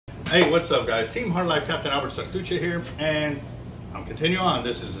Hey, what's up, guys? Team Hard Life Capt.Eric here, and I'm continuing on.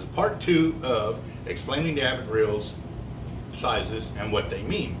 This is part 2 of explaining the Avet reels sizes and what they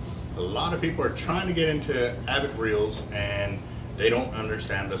mean. A lot of people are trying to get into Avet reels and they don't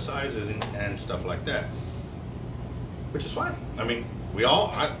understand the sizes and stuff like that, which is fine. I mean, we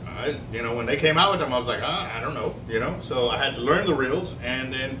all, you know, when they came out with them, I was like, I don't know, you know. So I had to learn the reels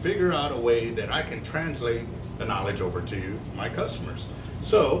and then figure out a way that I can translate the knowledge over to you, my customers.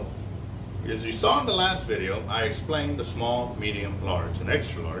 So, as you saw in the last video, I explained the small, medium, large, and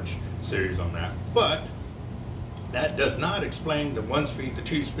extra large series on that. But that does not explain the 1-speed, the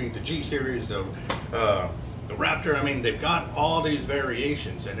 2-speed, the G series, the Raptor. I mean, they've got all these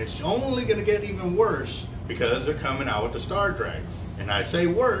variations, and it's only going to get even worse because they're coming out with the Star Drag. And I say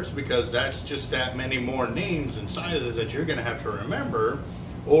worse because that's just that many more names and sizes that you're going to have to remember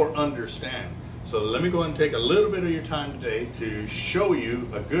or understand. So let me go and take a little bit of your time today to show you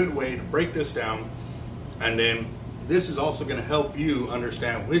a good way to break this down, and then this is also going to help you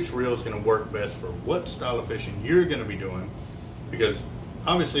understand which reel is going to work best for what style of fishing you're going to be doing, because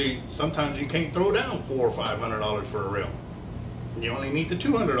obviously sometimes you can't throw down $400 or $500 for a reel. You only need the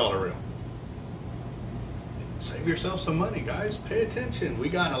 $200 reel. Save yourself some money, guys. Pay attention. We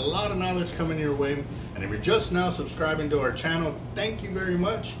got a lot of knowledge coming your way, and if you're just now subscribing to our channel, thank you very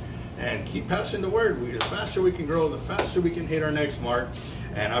much. And keep passing the word. The faster we can grow, the faster we can hit our next mark.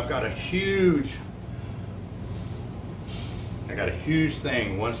 And I've got a huge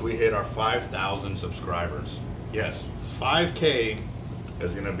thing once we hit our 5,000 subscribers. Yes, 5K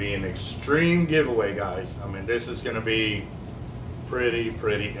is going to be an extreme giveaway, guys. I mean, this is going to be pretty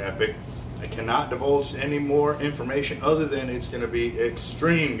epic. I cannot divulge any more information other than it's going to be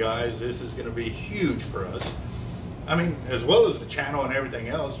extreme, guys. This is going to be huge for us. I mean, as well as the channel and everything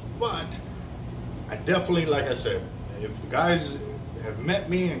else, but I definitely, like I said, if the guys have met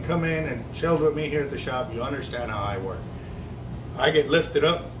me and come in and chilled with me here at the shop, you understand how I work. I get lifted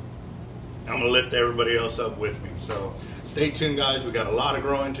up, I'm going to lift everybody else up with me. So stay tuned, guys. We got a lot of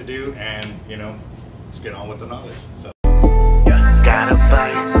growing to do, and, you know, let's get on with the knowledge. So. Gotta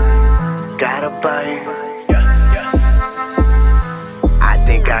bite.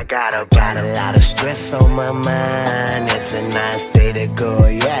 I got a lot of stress on my mind. It's a nice day to go.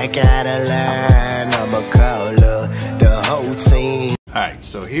 Yeah, I got a line. I'ma call the whole team. Alright,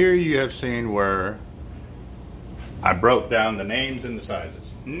 so here you have seen where I broke down the names and the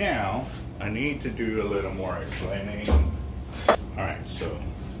sizes. Now I need to do a little more explaining. Alright, so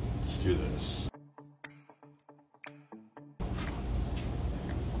let's do this.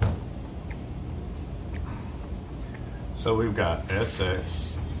 So we've got SX,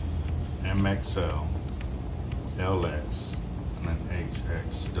 MXL, LX, and then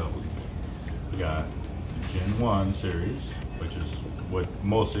HXW. We got the Gen 1 series, which is what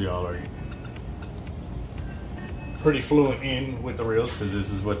most of y'all are pretty fluent in with the reels, because this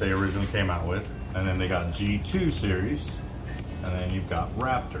is what they originally came out with. And then they got G2 series, and then you've got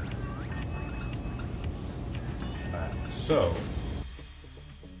Raptor. Alright, so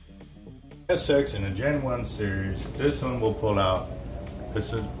SX in the Gen 1 series, this one will pull out.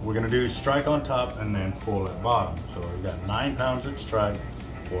 This is, we're going to do strike on top and then full at bottom. So we've got 9 pounds at strike,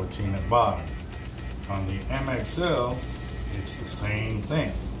 14 at bottom. On the MXL, it's the same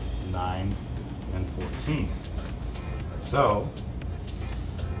thing, 9 and 14. So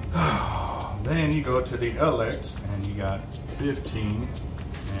then you go to the LX and you got 15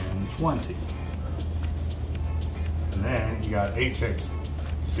 and 20. And then you got HX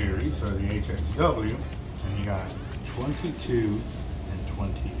series, or the HXW, and you got 22 and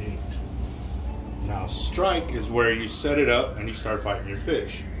 28. Now strike is where you set it up and you start fighting your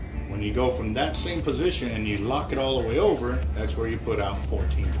fish. When you go from that same position and you lock it all the way over, that's where you put out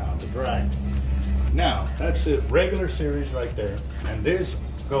 14 pounds of drag. Now that's a regular series right there, and this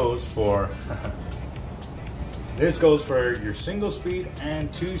goes for this goes for your single speed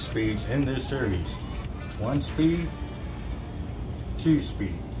and 2 speeds in this series. 1 speed, 2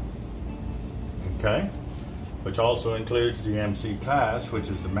 speed, okay, which also includes the MC class, which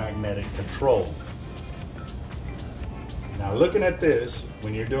is the magnetic control. Now looking at this,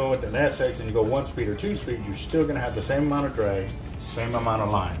 when you're doing with an SX and you go 1 speed or 2 speed, you're still going to have the same amount of drag, same amount of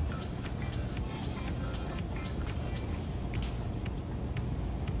line.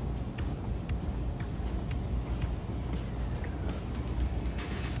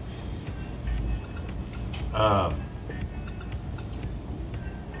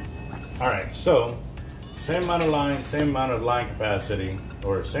 Alright, so same amount of line, same amount of line capacity,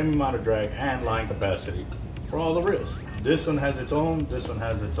 or same amount of drag and line capacity for all the reels. This one has its own, this one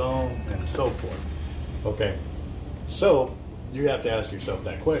has its own, and so forth. Okay, so you have to ask yourself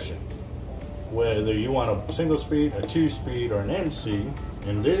that question. Whether you want a single speed, a 2-speed, or an MC,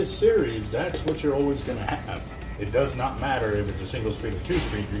 in this series, that's what you're always going to have. It does not matter if it's a single speed or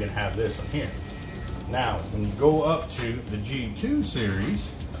 2-speed, you're going to have this on here. Now, when you go up to the G2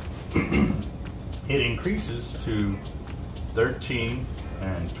 series, it increases to 13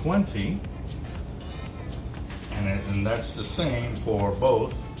 and 20, and that's the same for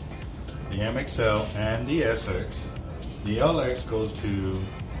both the MXL and the SX. The LX goes to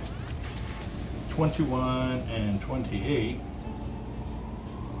 21 and 28.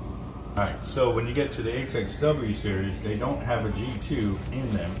 Alright, so when you get to the HXW series, they don't have a G2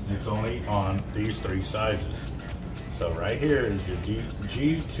 in them. It's only on these 3 sizes. So right here is your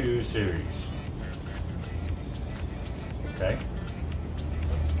G2 series. Okay?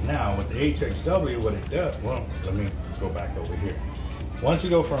 Now with the HXW, what it does, well, let me go back over here. Once you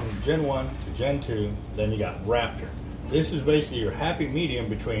go from Gen 1 to Gen 2, then you got Raptor. This is basically your happy medium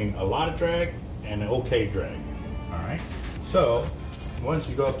between a lot of drag and an okay drag. Alright? So, once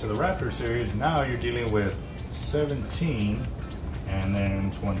you go up to the Raptor series, now you're dealing with 17 and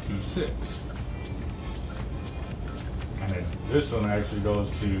then 26. And this one actually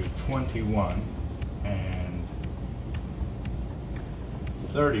goes to 21 and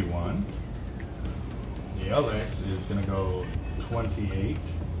 31. The LX is going to go 28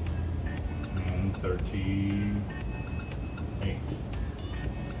 and 38.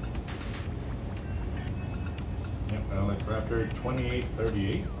 Yep, LX Raptor 28,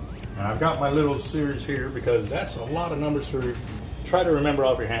 38. And I've got my little series here because that's a lot of numbers to try to remember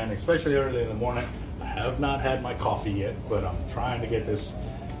off your hand, especially early in the morning. I have not had my coffee yet, but I'm trying to get this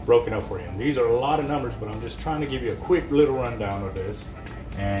broken up for you. And these are a lot of numbers, but I'm just trying to give you a quick little rundown of this.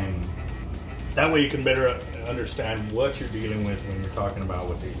 And that way you can better understand what you're dealing with when you're talking about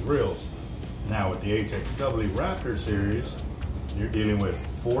with these reels. Now with the HXW Raptor series, you're dealing with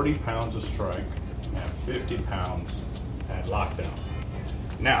 40 pounds of strike and 50 pounds at lockdown.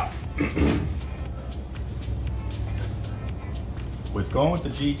 Now, with going with the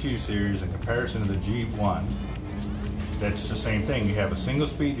G2 series in comparison to the G1, that's the same thing. You have a single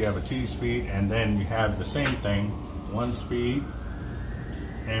speed, you have a 2-speed, and then you have the same thing, 1-speed,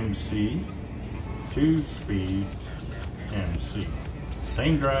 MC, 2-speed, MC.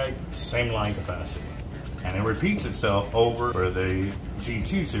 Same drag, same line capacity. And it repeats itself over for the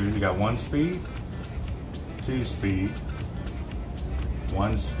G2 series. You got 1-speed, 2-speed,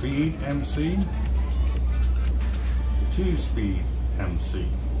 1-speed MC, 2-speed MC.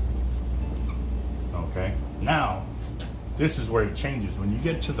 Okay, now this is where it changes. When you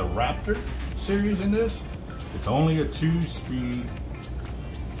get to the Raptor series in this, it's only a 2-speed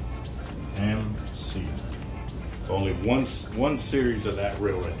MC. It's only one series of that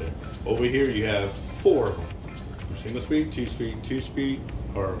reel right there. Over here you have 4 of them. Single speed, 2-speed, 2-speed,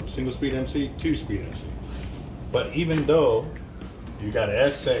 or single speed MC, 2-speed MC. But even though you got an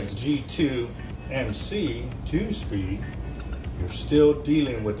SX G2 MC 2-speed, you're still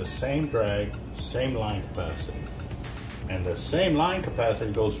dealing with the same drag, same line capacity. And the same line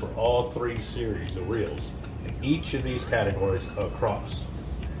capacity goes for all 3 series of reels in each of these categories across.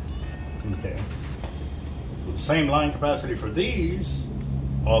 Okay. So the same line capacity for these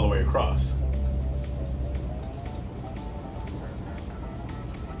all the way across.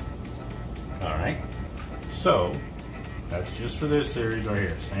 Alright. So that's just for this series right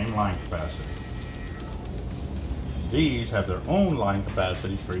here, same line capacity. These have their own line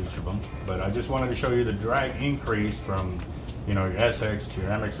capacities for each of them, but I just wanted to show you the drag increase from, you know, your SX to your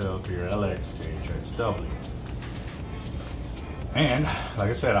MXL to your LX to your HXW. And like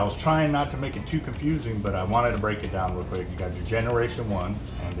I said, I was trying not to make it too confusing, but I wanted to break it down real quick. You got your Generation 1,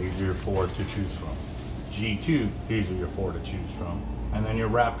 and these are your 4 to choose from. G2, these are your 4 to choose from. And then your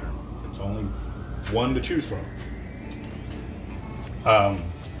Raptor, it's only 1 to choose from.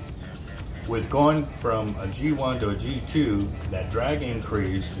 With going from a G1 to a G2, that drag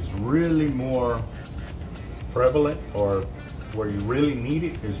increase is really more prevalent, or where you really need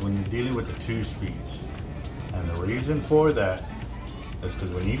it is when you're dealing with the 2 speeds. And the reason for that is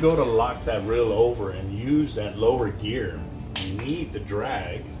because when you go to lock that reel over and use that lower gear, you need the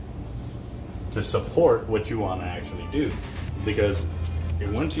drag to support what you want to actually do. Because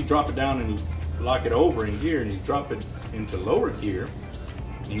once you drop it down and lock it over in gear and you drop it into lower gear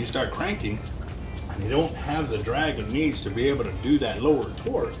and you start cranking and you don't have the drag it needs to be able to do that lower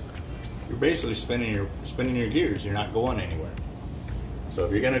torque, you're basically spinning your gears. You're not going anywhere. So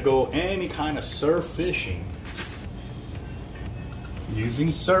if you're going to go any kind of surf fishing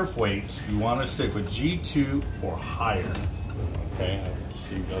using surf weights, you want to stick with G2 or higher. Okay,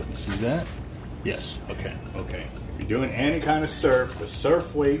 see if I can see that. Yes. Okay. Okay. If you're doing any kind of surf, the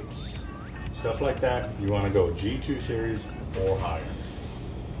surf weights, stuff like that, you want to go G2 series or higher.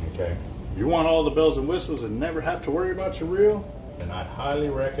 Okay. If you want all the bells and whistles and never have to worry about your reel, then I'd highly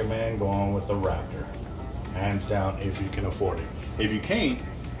recommend going with the Raptor. Hands down, if you can afford it. If you can't,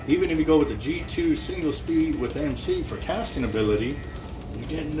 even if you go with the G2 single speed with MC for casting ability, you're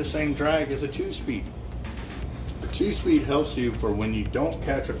getting the same drag as a 2-speed. The 2-speed helps you for when you don't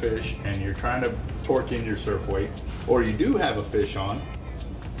catch a fish and you're trying to torque in your surf weight, or you do have a fish on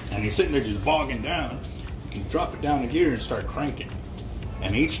and you're sitting there just bogging down, you can drop it down a gear and start cranking.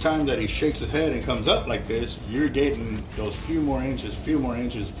 And each time that he shakes his head and comes up like this, you're getting those few more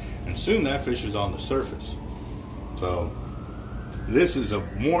inches, and soon that fish is on the surface. So this is a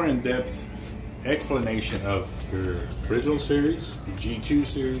more in-depth explanation of your original series, your G2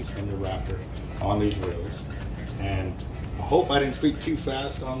 series, and your Raptor on these reels. And I hope I didn't speak too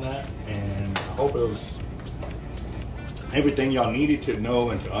fast on that, and I hope it was everything y'all needed to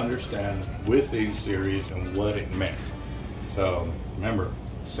know and to understand with these series and what it meant. So remember,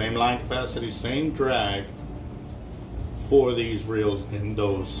 same line capacity, same drag for these reels in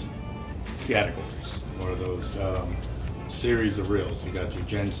those categories or those series of reels. You got your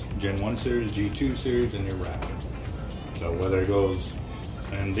Gen 1 series, G2 series, and your Raptor. So whether it goes,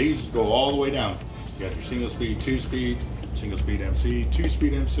 and these go all the way down. You got your single speed, 2-speed, single speed MC,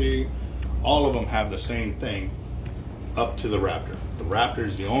 2-speed MC. All of them have the same thing up to the Raptor. The Raptor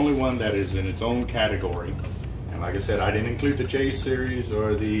is the only one that is in its own category. And like I said, I didn't include the J series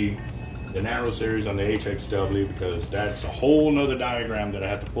or the narrow series on the HXW because that's a whole nother diagram that I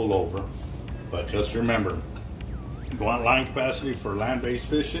have to pull over. But just remember, you want line capacity for land-based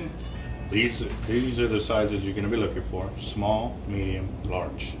fishing, these are the sizes you're going to be looking for: small, medium,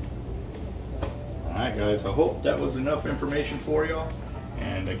 large. Alright guys, I hope that was enough information for y'all.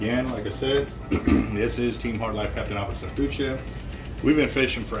 And again, like I said, this is Team Hard Life Captain Avet. We've been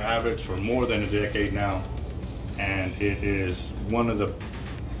fishing for Avets for more than a decade now, and it is one of the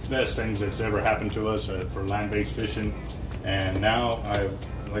best things that's ever happened to us for land-based fishing. And now,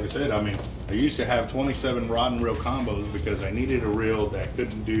 like I said, I mean, I used to have 27 rod and reel combos because I needed a reel that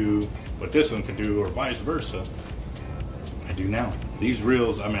couldn't do what this one could do, or vice versa. I do now. These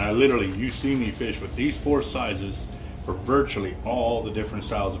reels, I mean, you see me fish with these 4 sizes for virtually all the different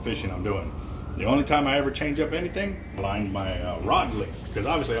styles of fishing I'm doing. The only time I ever change up anything, align my rod length, because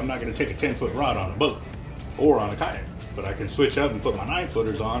obviously I'm not going to take a 10-foot rod on a boat or on a kayak, but I can switch up and put my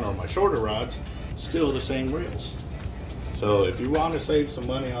 9-footers on, or my shorter rods, still the same reels. So if you want to save some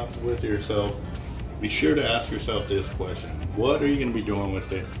money with yourself, be sure to ask yourself this question: what are you going to be doing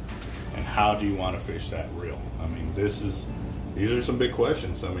with it, and how do you want to fish that reel? I mean, these are some big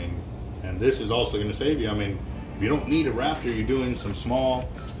questions. I mean, and this is also going to save you. I mean, if you don't need a Raptor, you're doing some small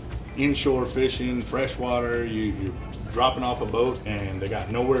inshore fishing, freshwater, you're dropping off a boat and they got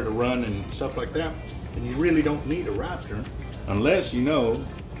nowhere to run and stuff like that, and you really don't need a Raptor unless you know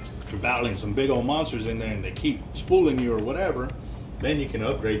you're battling some big old monsters in there and they keep spooling you or whatever. Then you can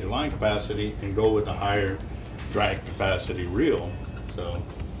upgrade your line capacity and go with a higher drag capacity reel. So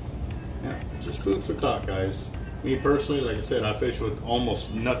yeah, just food for thought, guys. Me personally, like I said, I fish with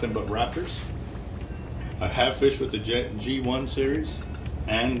almost nothing but Raptors. I have fished with the G1 series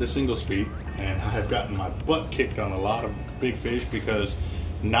and the single speed, and I have gotten my butt kicked on a lot of big fish because,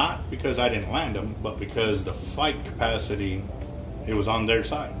 not because I didn't land them, but because the fight capacity, it was on their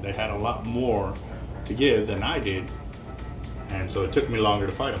side. They had a lot more to give than I did, and so it took me longer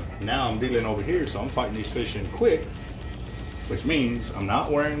to fight them. Now I'm dealing over here, so I'm fighting these fish in quick, which means I'm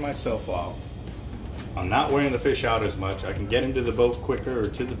not wearing myself out. I'm not wearing the fish out as much. I can get into the boat quicker or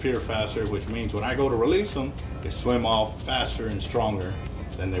to the pier faster, which means when I go to release them, they swim off faster and stronger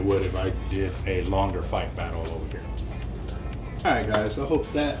than they would if I did a longer fight battle over here. Alright guys, I hope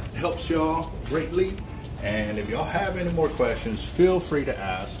that helps y'all greatly. And if y'all have any more questions, feel free to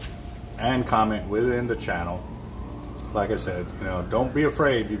ask and comment within the channel. Like I said, don't be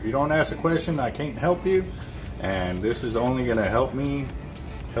afraid. If you don't ask a question, I can't help you. And this is only going to help me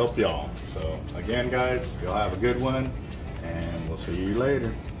help y'all. So again, guys, y'all have a good one, and we'll see you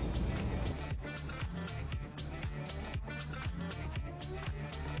later.